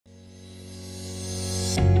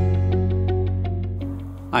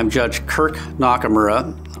I'm Judge Kirk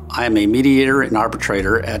Nakamura. I am a mediator and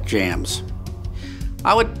arbitrator at JAMS.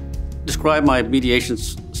 I would describe my mediation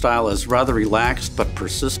style as rather relaxed but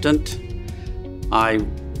persistent. I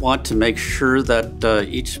want to make sure that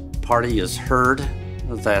each party is heard,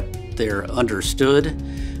 that they're understood,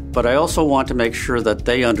 but I also want to make sure that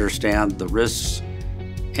they understand the risks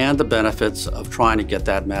and the benefits of trying to get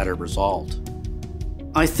that matter resolved.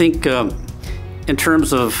 I think in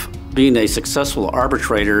terms of being a successful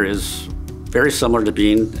arbitrator is very similar to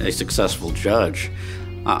being a successful judge.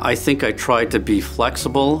 I think I try to be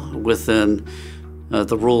flexible within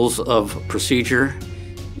the rules of procedure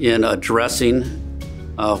in addressing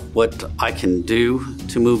what I can do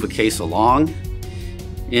to move a case along.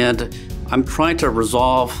 And I'm trying to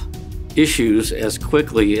resolve issues as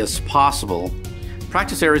quickly as possible.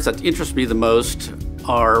 Practice areas that interest me the most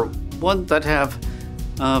are ones that have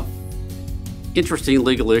interesting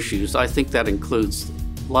legal issues. I think that includes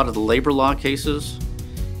a lot of the labor law cases,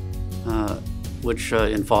 which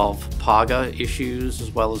involve PAGA issues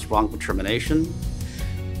as well as wrongful termination,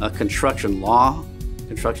 construction law,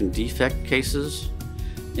 construction defect cases,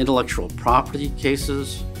 intellectual property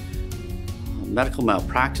cases, medical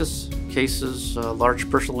malpractice cases, large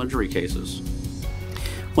personal injury cases.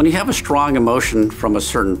 When you have a strong emotion from a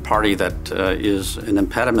certain party that is an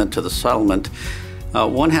impediment to the settlement,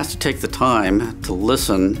 one has to take the time to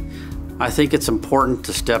listen. I think it's important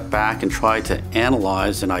to step back and try to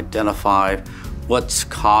analyze and identify what's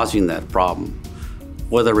causing that problem.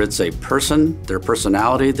 Whether it's a person, their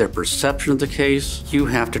personality, their perception of the case, you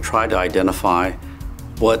have to try to identify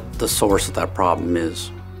what the source of that problem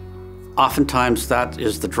is. Oftentimes that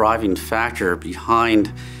is the driving factor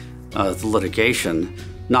behind the litigation,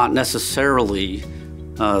 not necessarily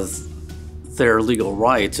their legal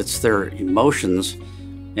rights, it's their emotions,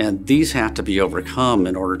 and these have to be overcome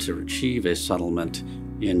in order to achieve a settlement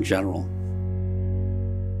in general.